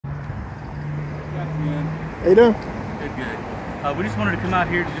How you doing? Good, good. We just wanted to come out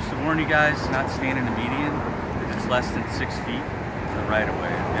here just to warn you guys not to stand in the median if it's less than 6 feet in the right of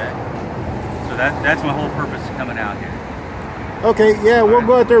way, okay? So that's my whole purpose of coming out here. Okay, yeah, we'll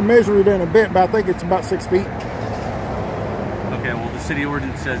go out there and measure it in a bit, but I think it's about 6 feet. Okay, well the city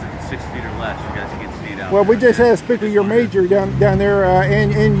ordinance says if it's 6 feet or less, you guys can't stand out. Well, we just had to speak with your major down there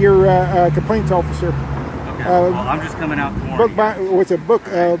and your complaints officer. Okay, well I'm just coming out to warn you guys. What's a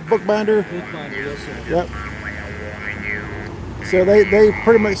bookbinder? Bookbinder, yes, sir. Yep. So they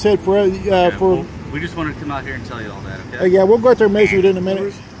pretty much said for Well, we just wanted to come out here and tell you all that, okay? yeah, we'll go out there and measure it in a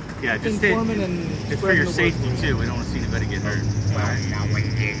minute. Yeah, just it's for your safety too. We don't want to see anybody get hurt. All right.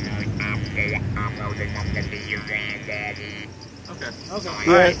 Okay. Okay.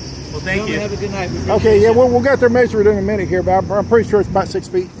 All right. Well, thank you. Have a good night. Okay, yeah, we'll go out there and measure it in a minute here, but I'm pretty sure it's about 6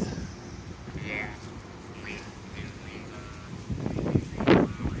 feet.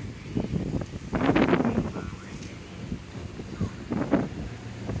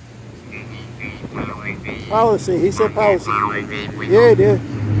 Policy. He said policy. Yeah, he did.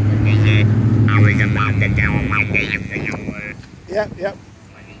 Yep, yep.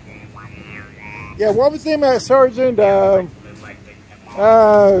 Yeah, what was the name of that sergeant? Yeah,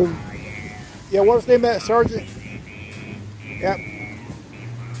 what was the name of that sergeant? Yep.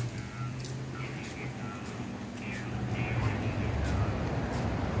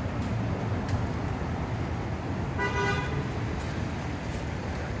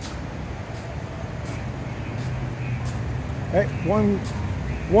 Right,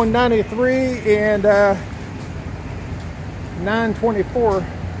 193 and 924.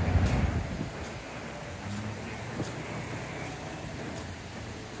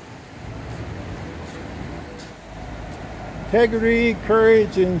 Integrity,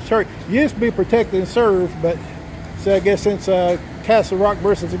 courage, and shirt. Used to be protect and serve, but so I guess since Castle Rock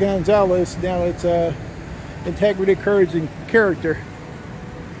versus Gonzalez, now it's integrity, courage, and character.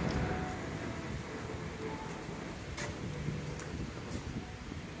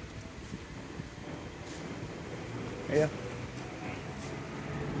 Yeah.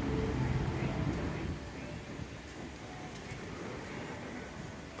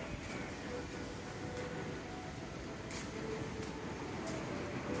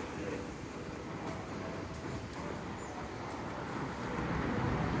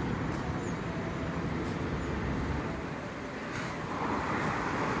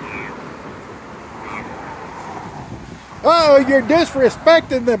 Oh, you're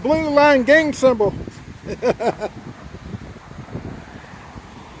disrespecting the blue line gang symbol.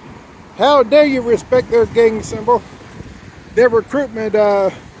 How dare you respect their gang symbol, their recruitment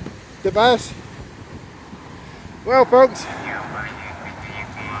device. Well, folks.